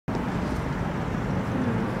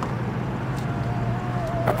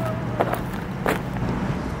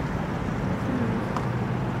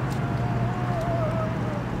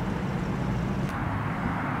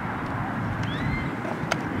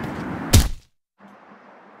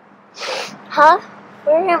Huh?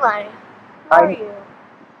 Where am I? Who are you?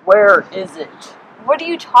 Where is it? What are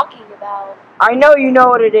you talking about? I know you know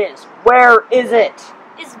what it is. Where is it?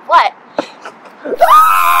 Is what?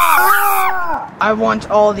 I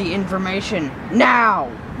want all the information now.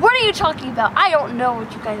 What are you talking about? I don't know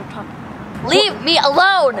what you guys are talking about. Leave me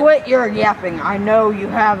alone! Quit your yapping. I know you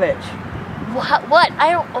have it. What?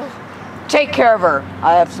 I don't... Oh. Take care of her.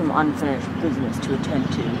 I have some unfinished business to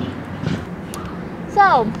attend to.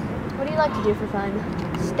 So, what do you like to do for fun?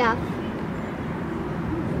 Stuff.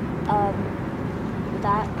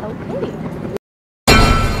 That... Okay.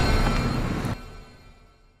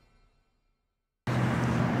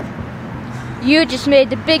 You just made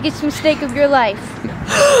the biggest mistake of your life.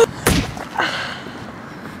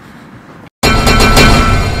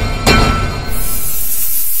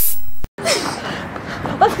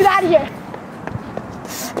 Let's get out of here.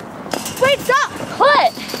 Wait, stop!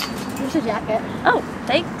 What? Here's a jacket. Oh,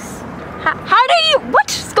 thanks. How do you...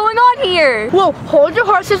 What's going on here? Whoa, hold your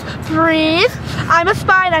horses, breathe. I'm a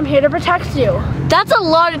spy and I'm here to protect you. That's a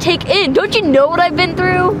lot to take in. Don't you know what I've been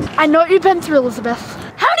through? I know what you've been through, Elizabeth.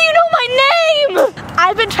 How do you know my name?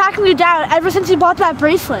 I've been tracking you down ever since you bought that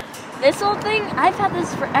bracelet. This old thing? I've had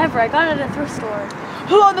this forever. I got it at a thrift store.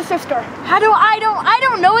 Who owned the thrift store? I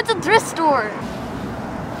don't know. It's a thrift store.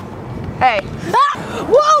 Hey. Ah!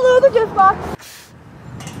 Whoa, Lou, the gift box.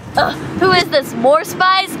 Who is this? More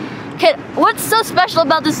spies? What's so special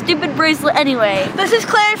about this stupid bracelet anyway? This is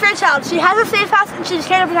Claire Fairchild. She has a safe house and she's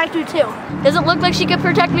here to protect you too. Does it look like she could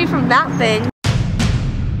protect me from that thing?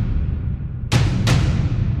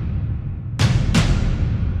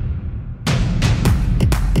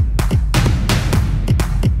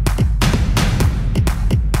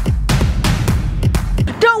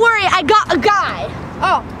 Don't worry, I got a guy.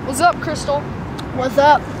 Oh, what's up, Crystal? What's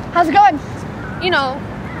up? How's it going? You know,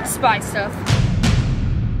 spy stuff.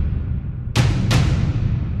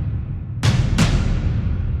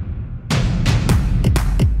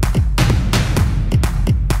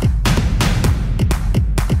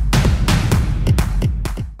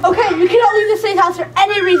 Okay, you cannot leave the safe house for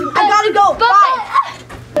any reason. I gotta go. Bye.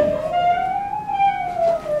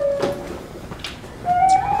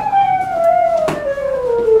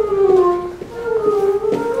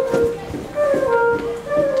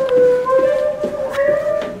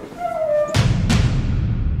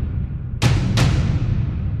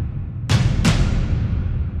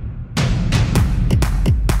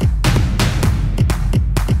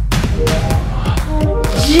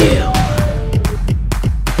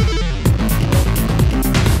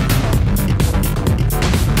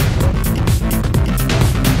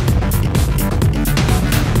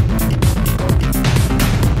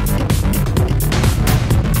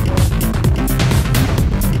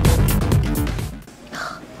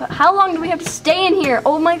 How long do we have to stay in here?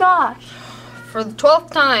 Oh my gosh. For the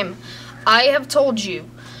 12th time, I have told you,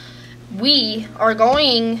 we are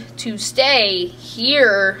going to stay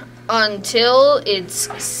here until it's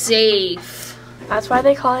safe. That's why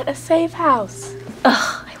they call it a safe house.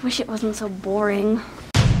 Ugh, I wish it wasn't so boring.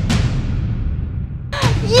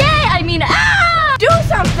 Yay! I mean, ah! Do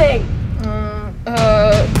something!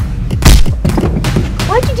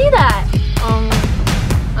 Why'd you do that?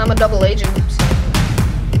 I'm a double agent.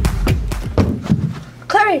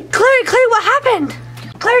 Clary, what happened?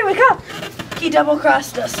 Clary, wake up. He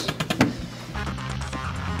double-crossed us.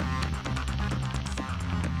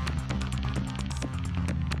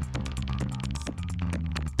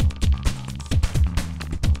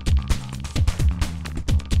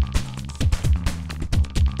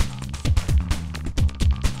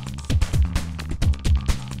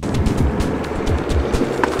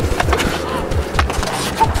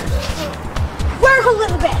 Where's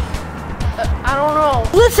Elizabeth? I don't know.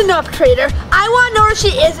 Listen up, traitor. I want to know where she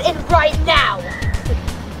is and right now.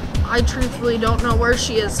 I truthfully don't know where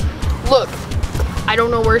she is. Look, I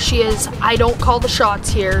don't know where she is. I don't call the shots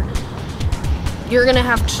here. You're gonna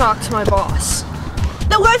have to talk to my boss.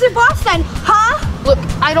 Then where's your boss then, huh? Look,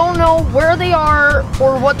 I don't know where they are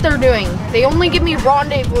or what they're doing. They only give me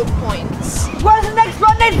rendezvous points. Where's the next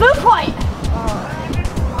rendezvous point?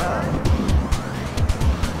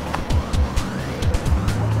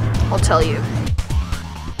 I'll tell you.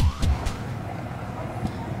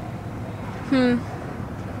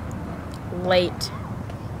 Late.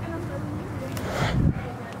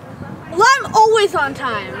 Well, I'm always on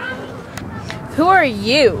time. Who are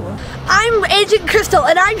you? I'm Agent Crystal,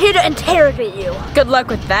 and I'm here to interrogate you. Good luck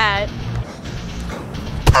with that.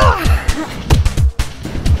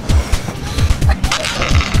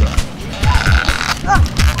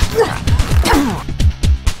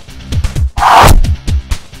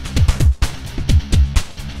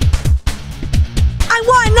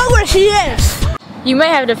 she is. You may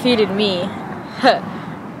have defeated me,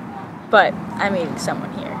 but I'm meeting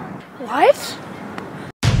someone here. What?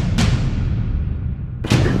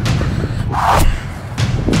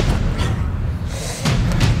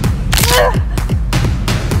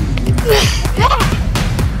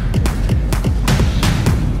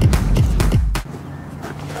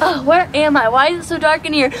 Oh, where am I? Why is it so dark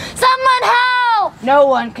in here? Someone help! No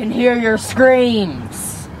one can hear your screams.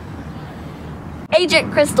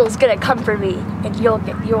 Agent Crystal's gonna come for me, and you'll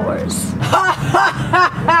get yours. Sir!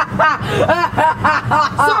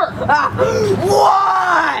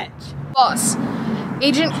 What? Boss,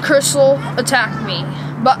 Agent Crystal attacked me,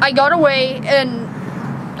 but I got away and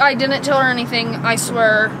I didn't tell her anything, I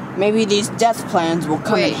swear. Maybe these death plans will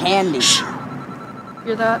come Wait. in handy.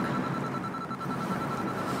 Hear that?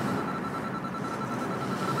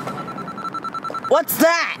 What's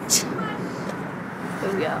that?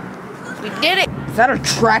 Oh yeah. We did it! Is that a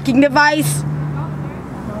tracking device?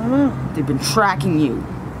 They've been tracking you.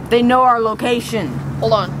 They know our location.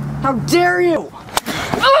 Hold on. How dare you?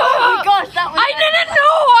 Oh my gosh, that was I didn't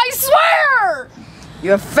know! I swear!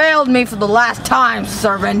 You have failed me for the last time,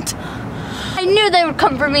 servant. I knew they would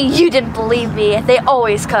come for me. You didn't believe me. They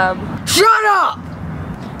always come. Shut up!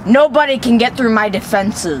 Nobody can get through my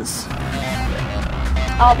defenses.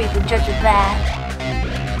 I'll be the judge of that.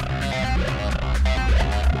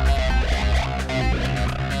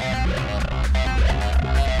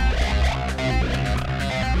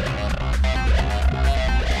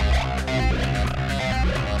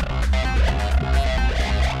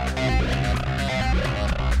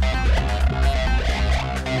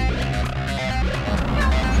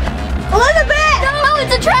 Elizabeth! No,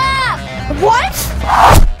 it's a trap! What?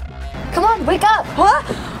 Come on, wake up. What?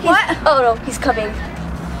 What? Oh no, he's coming.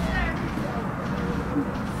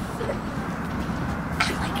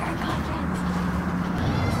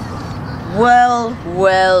 Well,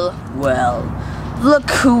 well, well. Look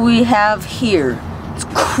who we have here. It's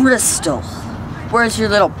Crystal. Where's your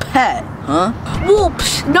little pet, huh?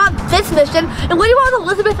 Whoops, not this mission. And what do you want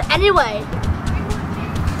with Elizabeth anyway?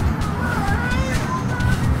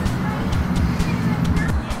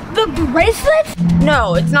 The bracelet?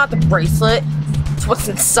 No, it's not the bracelet. It's what's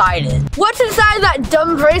inside it. What's inside that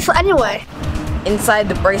dumb bracelet anyway? Inside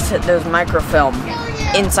the bracelet, there's microfilm.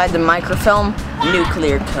 Inside the microfilm,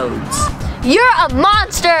 nuclear codes. You're a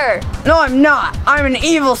monster! No, I'm not. I'm an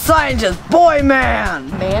evil scientist, boy man.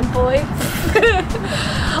 Man boy.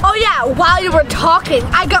 Oh yeah, while you were talking,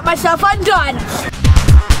 I got myself undone.